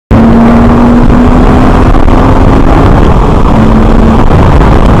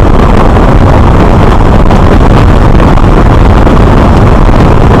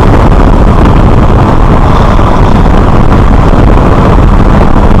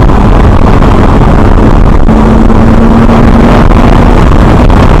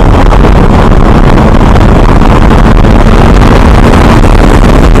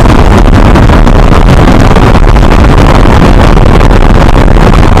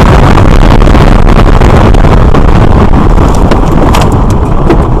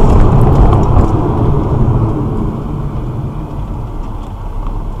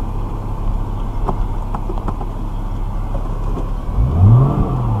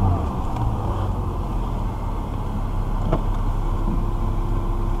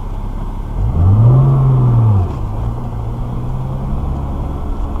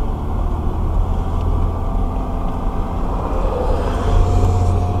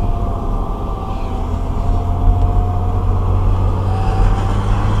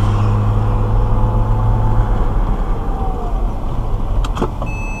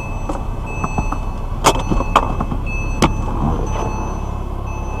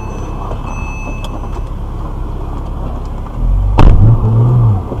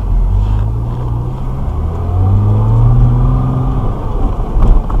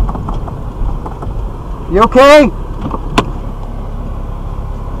You okay?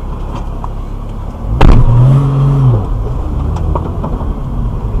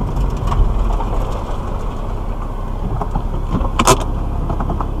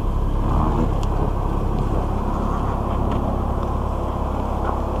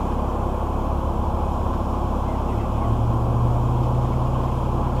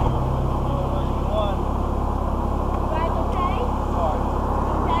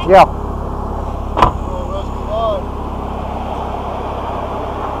 Yeah.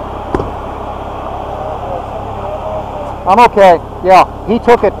 I'm okay. Yeah, he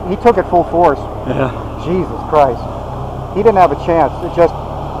took it full force. Yeah. Jesus Christ. He didn't have a chance. It just,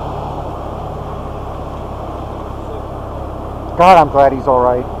 God, I'm glad he's all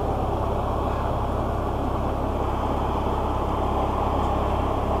right.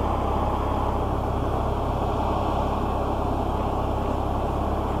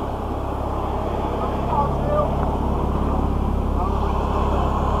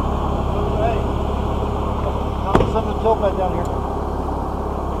 Something to tilt back down here.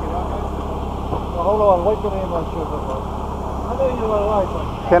 Now, hold on, wait till the ambulance shows up. I know you want a light.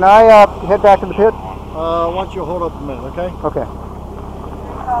 Can I head back to the pit? I want you to hold up a minute, okay? Okay.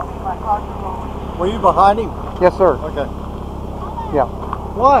 Were you behind him? Yes, sir. Okay. Yeah.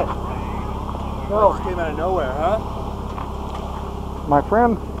 What? No. Just came out of nowhere, huh? My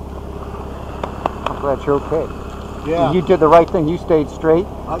friend, I'm glad you're okay. Yeah. You did the right thing. You stayed straight.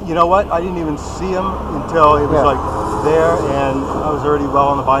 You know what? I didn't even see him until it was like there, and I was already well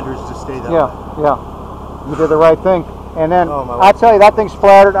on the binders to stay there. Yeah. You did the right thing. And then I tell you, that thing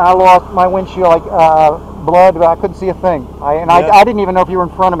splattered. I lost my windshield, like blood. But I couldn't see a thing. I didn't even know if you were in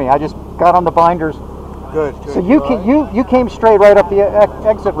front of me. I just got on the binders. Good. So you came straight right up the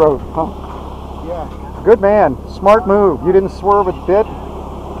exit road. Huh? Yeah. Good man. Smart move. You didn't swerve a bit.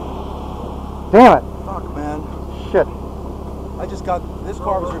 Damn it. Fuck, man. Shit. I just got, this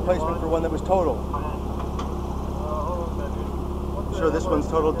car was a replacement for one that was total. I'm sure this one's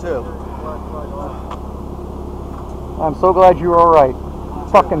totaled too. I'm so glad you were all right.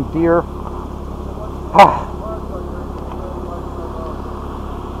 Fucking deer.